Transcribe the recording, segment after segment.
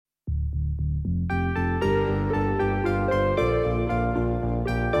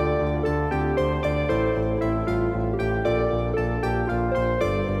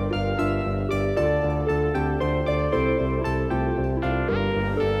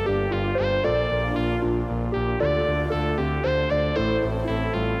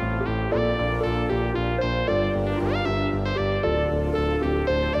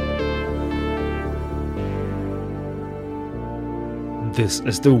This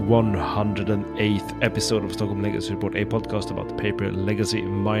is the 108th episode of Stockholm Legacy Report, a podcast about paper legacy.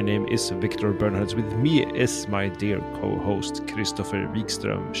 My name is Victor Bernhards. With me is my dear co-host Christopher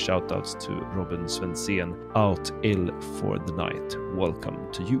Wikström. Shoutouts to Robin Svensson, out ill for the night.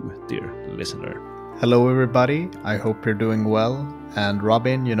 Welcome to you, dear listener. Hello everybody, I hope you're doing well. And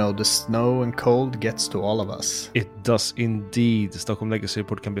Robin, you know, the snow and cold gets to all of us. It does indeed. The Stockholm Legacy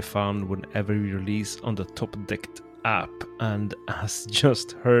Report can be found whenever we release on the Top Decked app, and as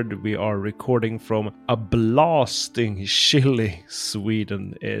just heard, we are recording from a blasting chilly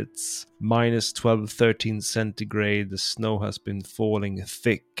Sweden. It's minus 12-13 centigrade. The snow has been falling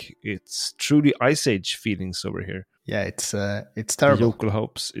thick. It's truly ice age feelings over here. Yeah, it's terrible.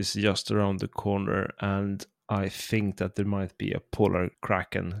 Jokulhaups is just around the corner, and I think that there might be a polar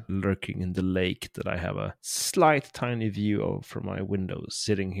kraken lurking in the lake that I have a slight tiny view of from my window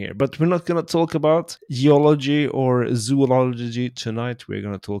sitting here. But we're not going to talk about geology or zoology tonight. We're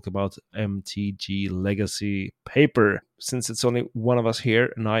going to talk about MTG Legacy Paper. Since it's only one of us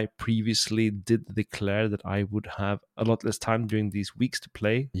here, and I previously did declare that I would have a lot less time during these weeks to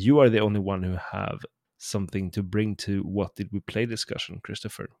play, you are the only one who have something to bring to what did we play discussion.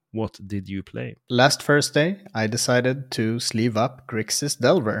 Christopher, what did you play? Last Thursday, I decided to sleeve up Grixis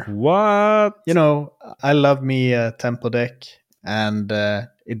Delver. What? You know, I love me a tempo deck, and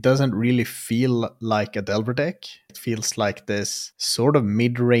it doesn't really feel like a Delver deck. It feels like this sort of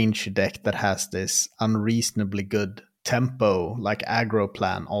mid-range deck that has this unreasonably good tempo, like aggro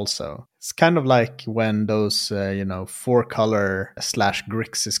plan also. It's kind of like when those, 4-color /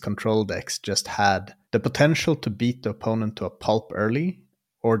 Grixis control decks just had the potential to beat the opponent to a pulp early,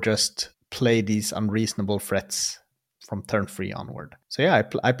 or just play these unreasonable threats from turn 3 onward. So yeah,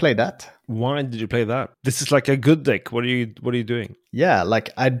 I played that. Why did you play that? This is like a good deck. What are you doing? Yeah, like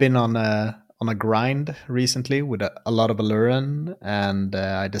I'd been on a grind recently with a lot of Aluren, and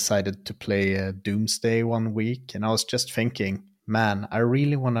I decided to play Doomsday one week, and I was just thinking, man, I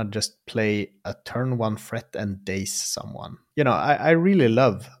really want to just play a turn 1 threat and daze someone. You know, I really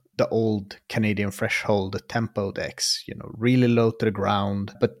love the old Canadian Threshold tempo decks, you know, really low to the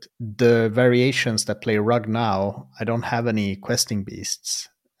ground. But the variations that play Rug now, I don't have any questing beasts.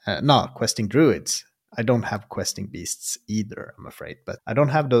 Questing druids. I don't have questing beasts either, I'm afraid. But I don't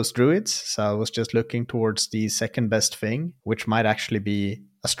have those druids, so I was just looking towards the second best thing, which might actually be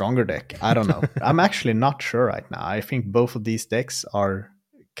a stronger deck. I don't know. I'm actually not sure right now. I think both of these decks are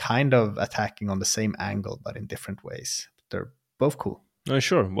kind of attacking on the same angle, but in different ways. They're both cool. Oh,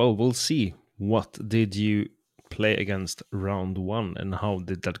 sure. Well, we'll see. What did you play against round 1, and how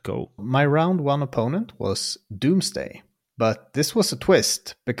did that go? My round 1 opponent was Doomsday. But this was a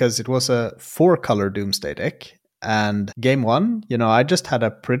twist, because it was a 4-color Doomsday deck. And game 1, you know, I just had a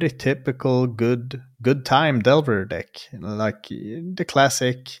pretty typical good time Delver deck. Like the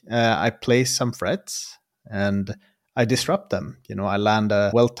classic, I play some threats and I disrupt them. You know, I land a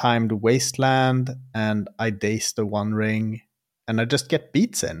well-timed Wasteland and I daze the One Ring and I just get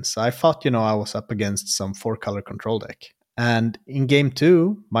beats in. So I thought, you know, I was up against some 4-color control deck. And in game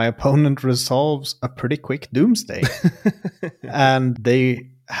 2, my opponent resolves a pretty quick Doomsday. And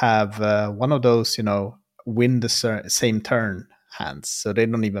they have one of those, you know, win the same turn hands. So they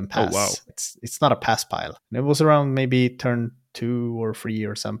don't even pass. Oh, wow. It's not a pass pile. And it was around maybe turn 2 or 3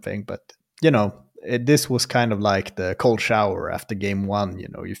 or something. But, you know, this was kind of like the cold shower after game 1. You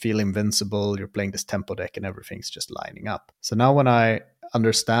know, you feel invincible. You're playing this tempo deck and everything's just lining up. So now when I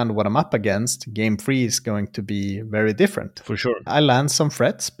understand what I'm up against, game 3 is going to be very different. For sure. I land some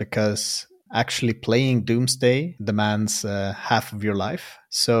threats because actually playing Doomsday demands half of your life.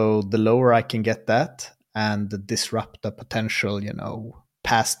 So the lower I can get that and disrupt the potential, you know,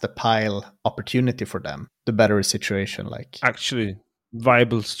 past the pile opportunity for them, the better a situation. Like actually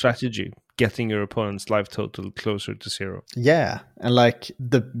viable strategy, getting your opponent's life total closer to 0. Yeah, and like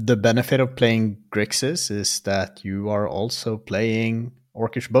the benefit of playing Grixis is that you are also playing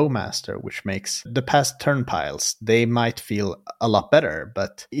Orcish Bowmaster, which makes the past turn piles, they might feel a lot better,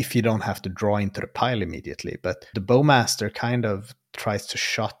 but if you don't have to draw into the pile immediately. But the Bowmaster kind of tries to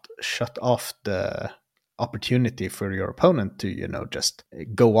shut off the opportunity for your opponent to, you know, just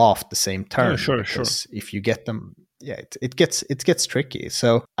go off the same turn. Yeah, sure. If you get them, yeah, it gets tricky.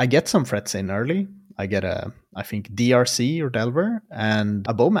 So I get some threats in early. I get I think DRC or Delver and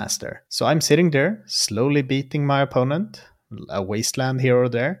a Bowmaster. So I'm sitting there slowly beating my opponent, a Wasteland here or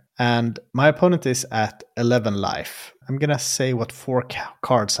there, and my opponent is at 11 life. I'm gonna say what 4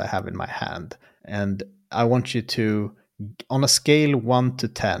 cards I have in my hand, and I want you to, on a scale 1 to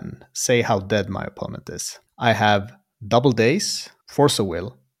 10, say how dead my opponent is. I have Double Daze, Force of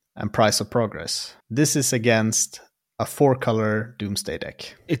Will, and Price of Progress. This is against a 4-color Doomsday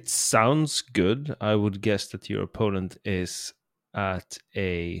deck. It sounds good. I would guess that your opponent is at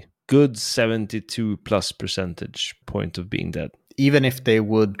a good 72 plus percentage point of being dead. Even if they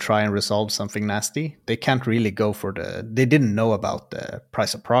would try and resolve something nasty, they can't really go for they didn't know about the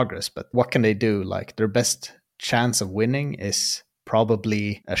Price of Progress, but what can they do? Like, their best chance of winning is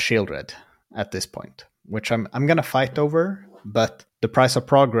probably a Shieldred at this point, which I'm gonna fight over, but the Price of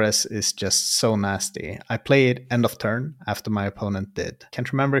Progress is just so nasty. I play it end of turn after my opponent did.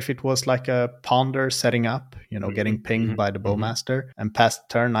 Can't remember if it was like a Ponder setting up, getting pinged by the Bowmaster. And past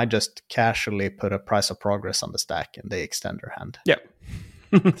the turn, I just casually put a Price of Progress on the stack and they extend their hand. Yeah.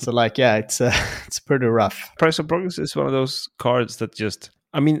 So it's pretty rough. Price of Progress is one of those cards that just,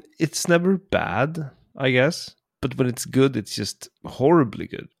 I mean, it's never bad, I guess. But when it's good, it's just horribly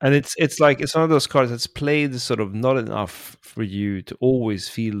good. And it's one of those cards that's played sort of not enough for you to always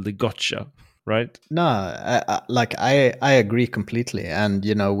feel the gotcha, right? No, I agree completely. And,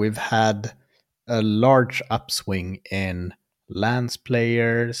 we've had a large upswing in lands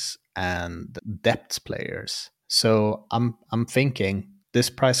players and depths players. So I'm thinking this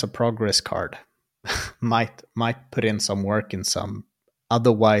Price of Progress card might put in some work in some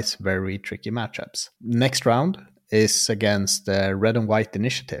otherwise very tricky matchups. Next round is against the Red and White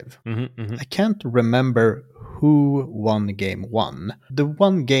Initiative. I can't remember who won game 1. The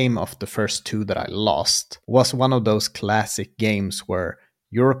one game of the first 2 that I lost was one of those classic games where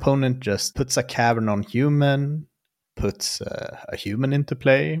your opponent just puts a Cavern on human, puts a human into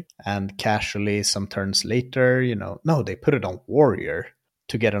play, and casually some turns later, no, they put it on warrior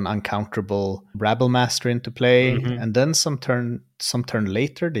to get an uncounterable Rabblemaster into play, and then some turn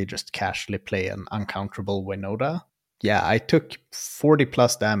later they just casually play an uncounterable Winota. Yeah, I took 40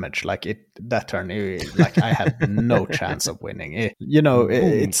 plus damage that turn. I had no chance of winning.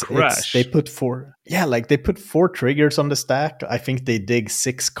 It's they put 4. Yeah, they put 4 triggers on the stack. I think they dig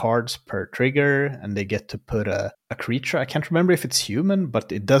 6 cards per trigger, and they get to put a creature. I can't remember if it's human, but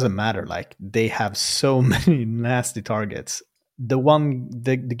it doesn't matter. They have so many nasty targets.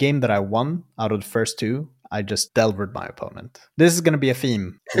 The game that I won out of the first 2, I just Delvered my opponent. This is going to be a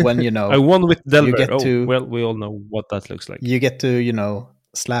theme when, I won with Delver. You get well, we all know what that looks like. You get to,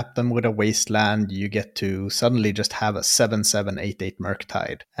 slap them with a Wasteland. You get to suddenly just have a 7/7/8/8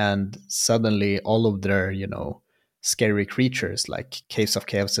 Murktide. And suddenly all of their, scary creatures like Caves of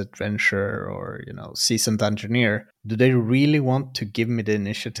Chaos Adventure or, Seasoned Dungeoneer, do they really want to give me the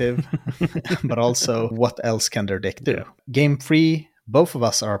initiative? But also, what else can their deck do? Yeah. Game 3, both of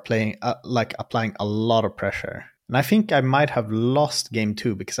us are playing, applying a lot of pressure. And I think I might have lost game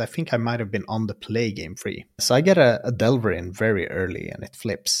 2 because I think I might have been on the play game 3. So I get a Delver in very early and it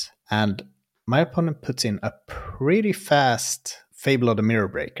flips. And my opponent puts in a pretty fast Fable of the Mirror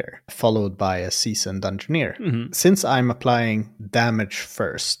Breaker, followed by a Seasoned Dungeoneer. Since I'm applying damage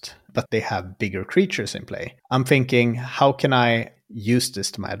first, but they have bigger creatures in play, I'm thinking, how can I use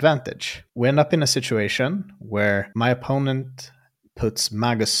this to my advantage? We end up in a situation where my opponent puts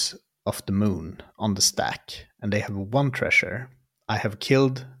Magus of the Moon on the stack, and they have 1 treasure. I have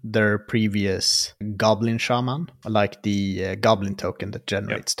killed their previous Goblin Shaman, like the Goblin token that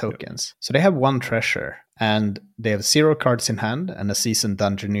generates tokens. So they have 1 treasure, and they have 0 cards in hand and a Seasoned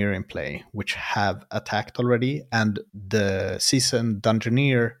Dungeoneer in play, which have attacked already. And the Seasoned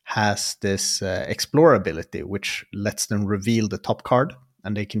Dungeoneer has this Explore ability, which lets them reveal the top card,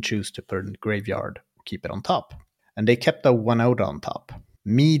 and they can choose to put it in the graveyard or keep it on top. And they kept a Winota on top.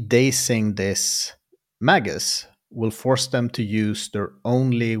 Me dazing this Magus will force them to use their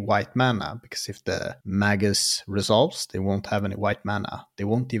only white mana, because if the Magus resolves, they won't have any white mana. They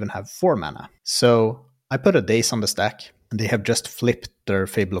won't even have 4 mana. So I put a Daze on the stack, and they have just flipped their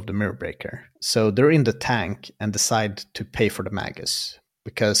Fable of the Mirror Breaker. So they're in the tank and decide to pay for the Magus,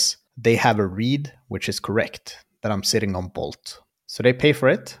 because they have a read, which is correct, that I'm sitting on Bolt. So they pay for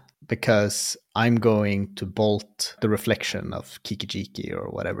it, because I'm going to bolt the reflection of Kiki-Jiki or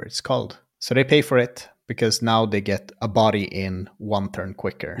whatever it's called. So they pay for it, because now they get a body in 1 turn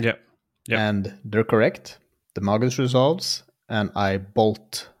quicker. Yeah. And they're correct. The Magus resolves, and I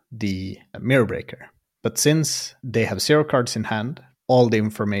bolt the Mirror Breaker. But since they have 0 cards in hand, all the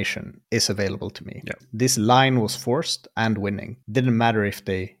information is available to me. Yeah. This line was forced and winning. Didn't matter if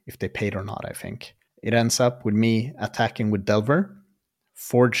they paid or not, I think. It ends up with me attacking with Delver,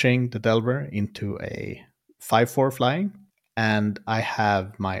 forging the Delver into a 5/4 flying, and I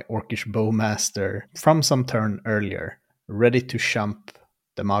have my Orcish Bowmaster from some turn earlier ready to shump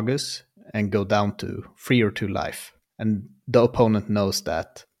the Magus and go down to 3 or 2 life. And the opponent knows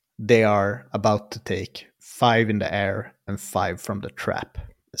that they are about to take 5 in the air and 5 from the trap.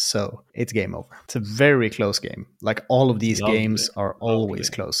 So it's game over. It's a very close game. Like all of these games are always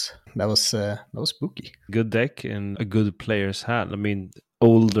close. That was spooky. Good deck in a good player's hand. I mean,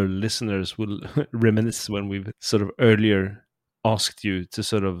 older listeners will reminisce when we've sort of earlier asked you to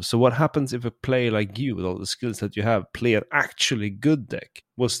sort of, so what happens if a player like you, with all the skills that you have, play an actually good deck?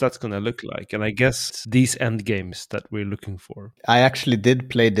 What's that going to look like? And I guess these end games that we're looking for. I actually did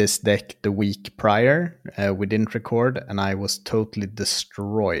play this deck the week prior. We didn't record, and I was totally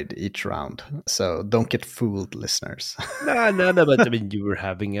destroyed each round. So don't get fooled, listeners. No, but I mean, you were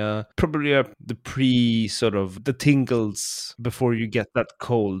having the pre sort of the tingles before you get that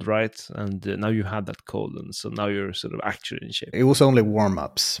cold, right? And now you had that cold, and so now you're sort of actually in shape. It was only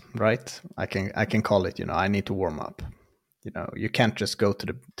warm-ups, right? I can call it, I need to warm up. You can't just go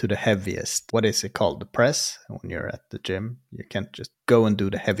to the heaviest. What is it called? The press when you're at the gym. You can't just go and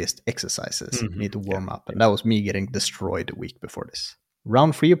do the heaviest exercises. Mm-hmm. You need to warm up. And that was me getting destroyed a week before this.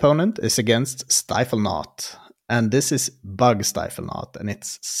 Round 3 opponent is against Stiflenought. And this is Bug Stiflenought. And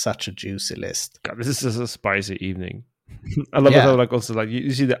it's such a juicy list. God, this is a spicy evening. I love it how also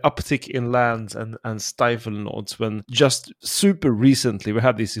you see the uptick in lands and Stiflenauts when just super recently we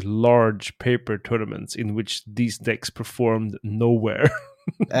had these large paper tournaments in which these decks performed nowhere.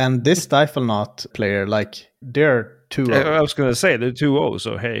 And this Stiflenaught player, they're 2-0. I was going to say they're 2-0,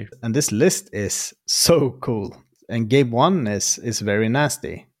 so hey. And this list is so cool. And game 1 is very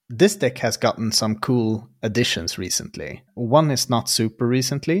nasty. This deck has gotten some cool additions recently. One is not super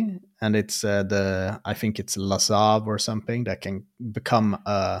recently, and it's I think it's Lazav or something that can become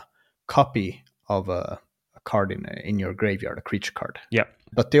a copy of a card in your graveyard, a creature card. Yeah.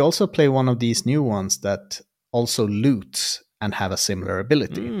 But they also play one of these new ones that also loots and have a similar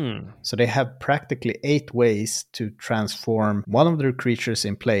ability. So they have practically 8 ways to transform one of their creatures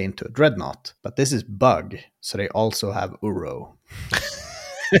in play into a Dreadnought. But this is Bug, so they also have Uro.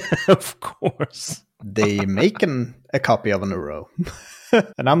 Of course. They make a copy of an Uro.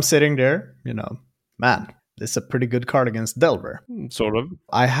 And I'm sitting there, man, this is a pretty good card against Delver. Sort of.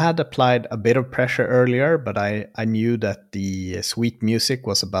 I had applied a bit of pressure earlier, but I knew that the sweet music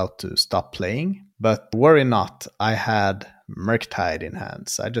was about to stop playing. But worry not, I had Murktide in hand.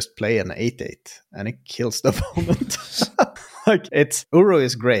 So I just play an 8/8 and it kills the opponent. Uro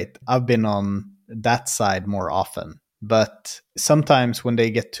is great. I've been on that side more often. But sometimes when they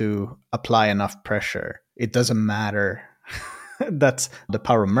get to apply enough pressure, it doesn't matter. That's the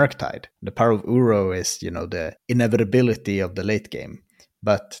power of Murktide. The power of Uro is, the inevitability of the late game.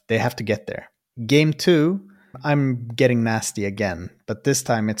 But they have to get there. Game 2, I'm getting nasty again. But this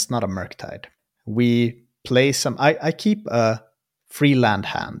time it's not a Murktide. We play some... I keep a free land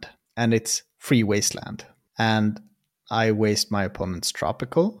hand. And it's free wasteland. And I waste my opponent's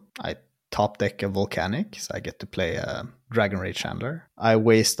tropical. I top deck a volcanic, so I get to play a Dragon Rage Chandler. I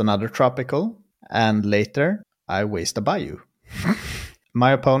waste another tropical, and later I waste a Bayou.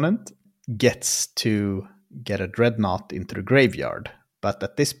 My opponent gets to get a Dreadnought into the graveyard, but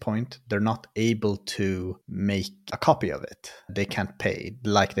at this point they're not able to make a copy of it. They can't pay.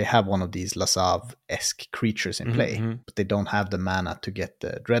 They have one of these Lazav-esque creatures in play, but they don't have the mana to get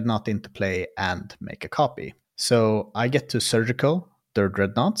the Dreadnought into play and make a copy. So I get to Surgical their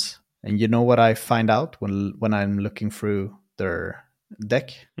Dreadnoughts. And you know what I find out when I'm looking through their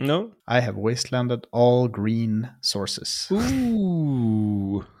deck? No. I have wastelanded all green sources.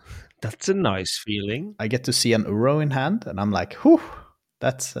 Ooh, that's a nice feeling. I get to see an Uro in hand, and I'm like, whew,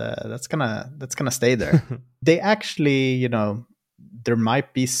 that's gonna stay there. They actually, there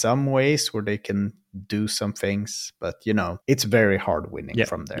might be some ways where they can do some things, but it's very hard winning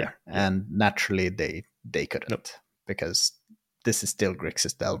from there. Yeah. And naturally they couldn't because this is still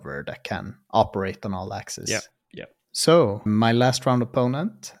Grixis Delver that can operate on all axes. Yeah. So my last round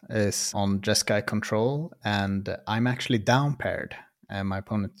opponent is on Jeskai Control, and I'm actually down paired, and my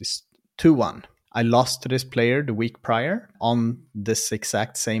opponent is 2-1. I lost to this player the week prior on this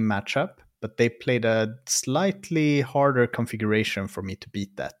exact same matchup, but they played a slightly harder configuration for me to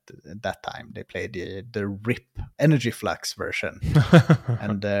beat that time. They played the RIP Energy Flux version.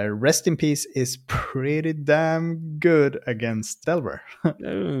 And Rest in Peace is pretty damn good against Delver.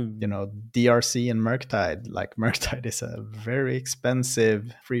 DRC and Murktide. Murktide is a very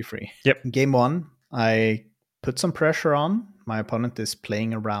expensive free. Yep. Game 1, I put some pressure on. My opponent is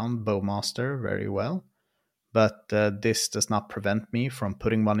playing around Bowmaster very well. But this does not prevent me from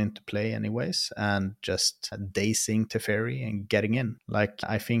putting one into play anyways and just dazing Teferi and getting in.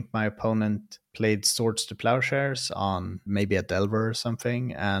 I think my opponent played Swords to Plowshares on maybe a Delver or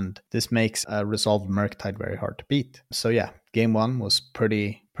something, and this makes a resolved Murktide very hard to beat. So yeah, game 1 was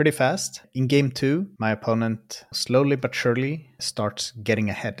pretty fast. In game 2, my opponent slowly but surely starts getting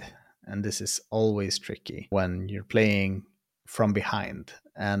ahead, and this is always tricky when you're playing from behind,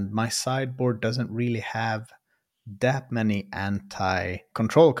 and my sideboard doesn't really have that many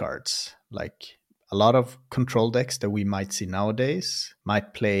anti-control cards. Like a lot of control decks that we might see nowadays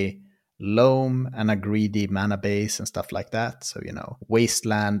might play Loam and a greedy mana base and stuff like that. So,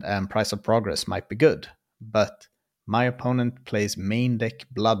 Wasteland and Price of Progress might be good. But my opponent plays main deck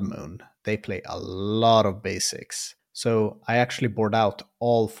Blood Moon. They play a lot of basics. So I actually board out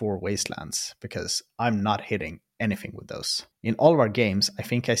all 4 Wastelands because I'm not hitting anything with those. In all of our games, I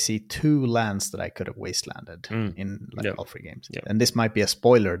think I see 2 lands that I could have wastelanded in all 3 games. Yeah. And this might be a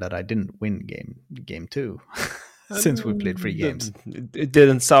spoiler that I didn't win game 2 since we played 3 games. It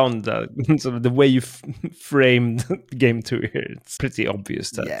didn't sound sort of the way you framed game 2 here. It's pretty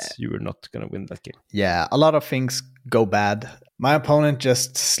obvious that you were not going to win that game. Yeah, a lot of things go bad. My opponent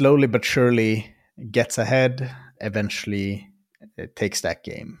just slowly but surely gets ahead. Eventually, it takes that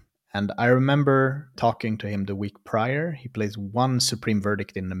game. And I remember talking to him the week prior. He plays 1 Supreme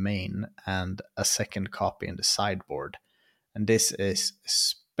Verdict in the main and a second copy in the sideboard. And this is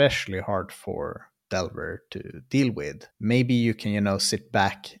especially hard for Delver to deal with. Maybe you can, sit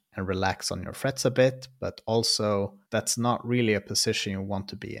back and relax on your frets a bit, but also that's not really a position you want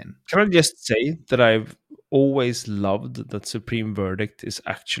to be in. Can I just say that I've always loved that Supreme Verdict is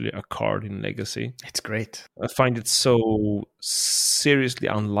actually a card in Legacy. It's great. I find it so seriously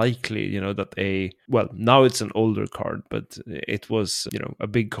unlikely, that now it's an older card, but it was, a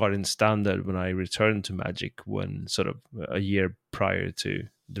big card in Standard when I returned to Magic when sort of a year prior to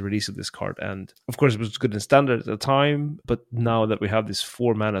the release of this card. And of course it was good in Standard at the time, but now that we have this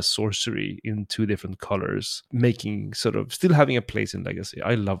 4 mana sorcery in 2 different colors, making sort of still having a place in Legacy.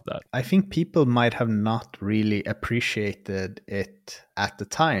 I love that. I think people might have not really appreciated it at the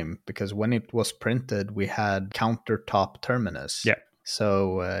time, because when it was printed, we had countertop Terminus. Yeah.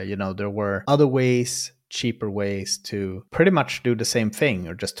 So, there were other ways, cheaper ways to pretty much do the same thing,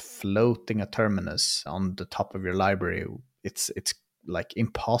 or just floating a Terminus on the top of your library. It's like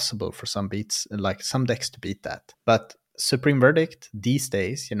impossible for some decks to beat that. But Supreme Verdict these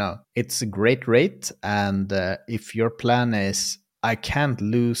days, it's a great rate. And if your plan is, I can't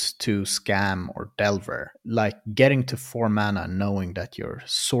lose to Scam or Delver, like getting to 4 mana knowing that you're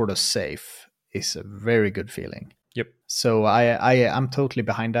sort of safe is a very good feeling. Yep. So I'm totally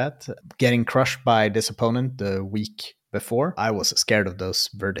behind that. Getting crushed by this opponent the week before, I was scared of those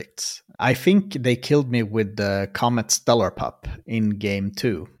verdicts. I think they killed me with the Comet Stellar Pup in game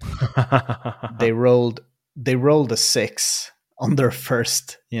 2. They rolled a 6 on their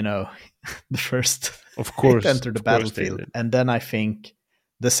first, the first of course enter the battlefield. And then I think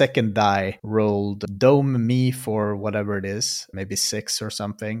the second die rolled Dome Me for whatever it is, maybe 6 or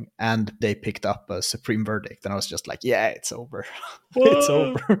something, and they picked up a Supreme Verdict. And I was just like, yeah, it's over. It's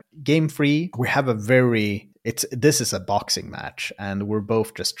over. Game 3, we have this is a boxing match, and we're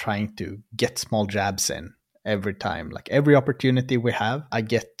both just trying to get small jabs in every time. Like every opportunity we have, I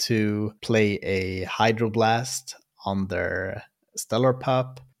get to play a Hydroblast on their Stellar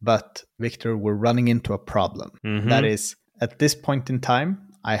Pup. But Victor, we're running into a problem. Mm-hmm. That is, at this point in time,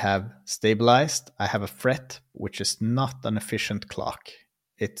 I have stabilized. I have a fret, which is not an efficient clock.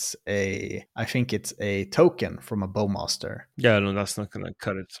 I think it's a token from a Bowmaster. Yeah, no, that's not going to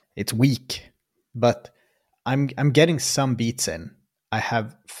cut it. It's weak, but I'm getting some beats in. I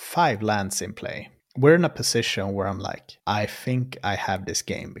have 5 lands in play. We're in a position where I'm like, I think I have this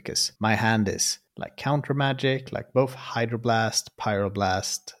game, because my hand is like counter magic, like both Hydroblast,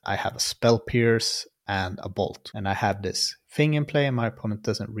 Pyroblast. I have a Spell Pierce and a Bolt. And I have this thing in play, and my opponent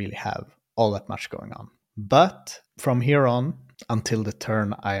doesn't really have all that much going on. But from here on, until the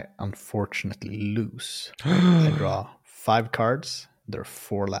turn I unfortunately lose, I draw 5 cards. There are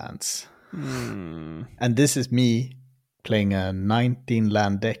 4 lands. And this is me playing a 19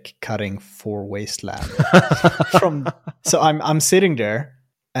 land deck, cutting 4 wasteland. So I'm sitting there,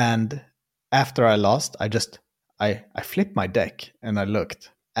 and after I lost, I flipped my deck and I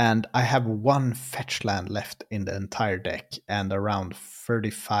looked, and I have 1 fetch land left in the entire deck and around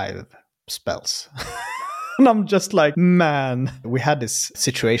 35 spells. And I'm just like, man. We had this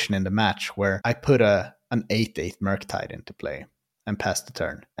situation in the match where I put an 8/8 Murktide into play and passed the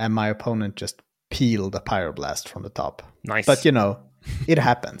turn, and my opponent just peeled a Pyroblast from the top. Nice. But it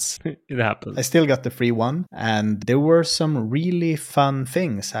happens. It happens. I still got the free one, and there were some really fun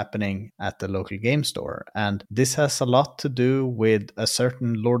things happening at the local game store. And this has a lot to do with a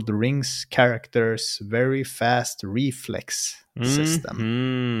certain Lord of the Rings character's very fast reflex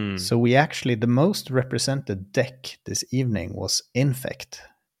system. So we actually, the most represented deck this evening was Infect.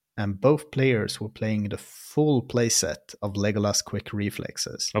 And both players were playing the full playset of Legolas Quick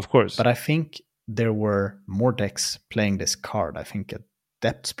Reflexes. Of course. But I think there were more decks playing this card. I think a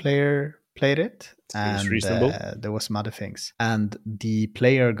Depths player played it. Seems and reasonable. There was some other things. And the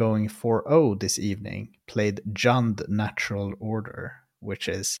player going 4-0 this evening played Jund Natural Order, which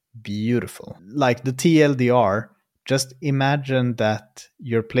is beautiful. Like the TLDR, just imagine that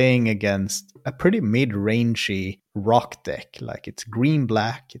you're playing against a pretty mid-rangey rock deck. Like it's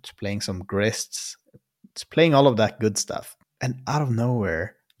green-black, it's playing some Grists, it's playing all of that good stuff. And out of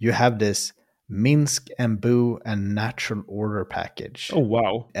nowhere, you have this Minsk, Embu, and Natural Order package. Oh,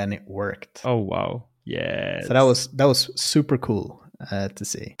 wow. And it worked. Oh, wow. Yeah. So that was super cool to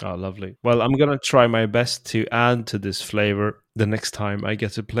see. Oh, lovely. Well, I'm going to try my best to add to this flavor the next time I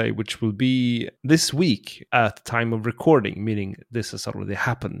get to play, which will be this week at the time of recording, meaning this has already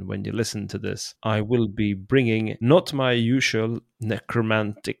happened when you listen to this. I will be bringing not my usual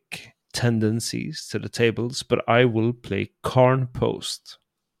necromantic tendencies to the tables, but I will play Karn Post.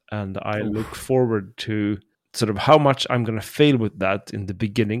 And I look forward to sort of how much I'm going to fail with that in the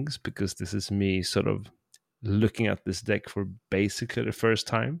beginnings, because this is me sort of looking at this deck for basically the first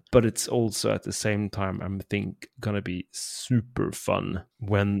time. But it's also at the same time, I think, going to be super fun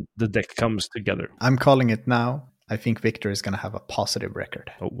when the deck comes together. I'm calling it now. I think Victor is going to have a positive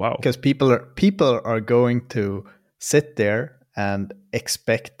record. Oh, wow. Because people are going to sit there and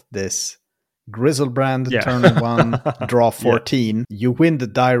expect this Grizzlebrand turn 1, draw 14. You win the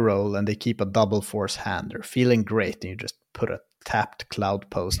die roll and they keep a double force hand. They're feeling great, and you just put a tapped Cloud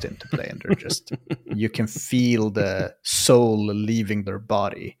Post into play, and they're just you can feel the soul leaving their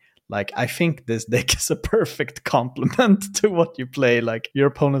body. Like, I think this deck is a perfect complement to what you play. Like, your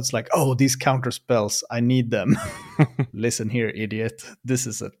opponent's like, oh, these counter spells, I need them. Listen here, idiot. This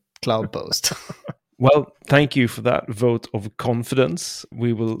is a Cloud Post. Well, thank you for that vote of confidence.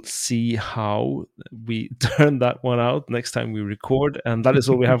 We will see how we turn that one out next time we record. And that is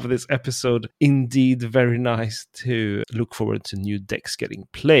all we have for this episode. Indeed, very nice to look forward to new decks getting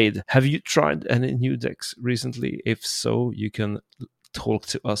played. Have you tried any new decks recently? If so, you can talk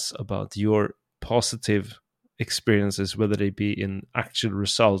to us about your positive experiences, whether they be in actual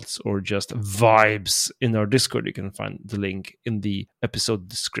results or just vibes, in our Discord. You can find the link in the episode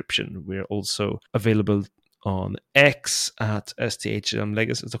description. We're also available on X at STHM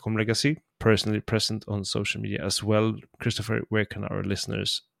Legacy, Stockholm Legacy, personally present on social media as well. Christopher, where can our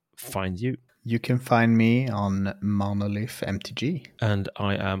listeners find you? You can find me on Monolith MTG. And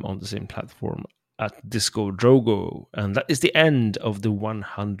I am on the same platform at Disco Drogo. And that is the end of the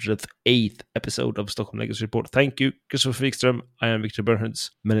 108th episode of Stockholm Legacy Report. Thank you, Christopher Wikström. I am Victor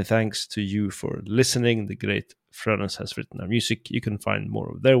Bernhards. Many thanks to you for listening. The great Frönens has written our music. You can find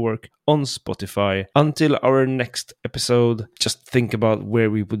more of their work on Spotify. Until our next episode, just think about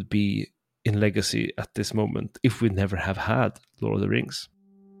where we would be in Legacy at this moment if we never have had Lord of the Rings.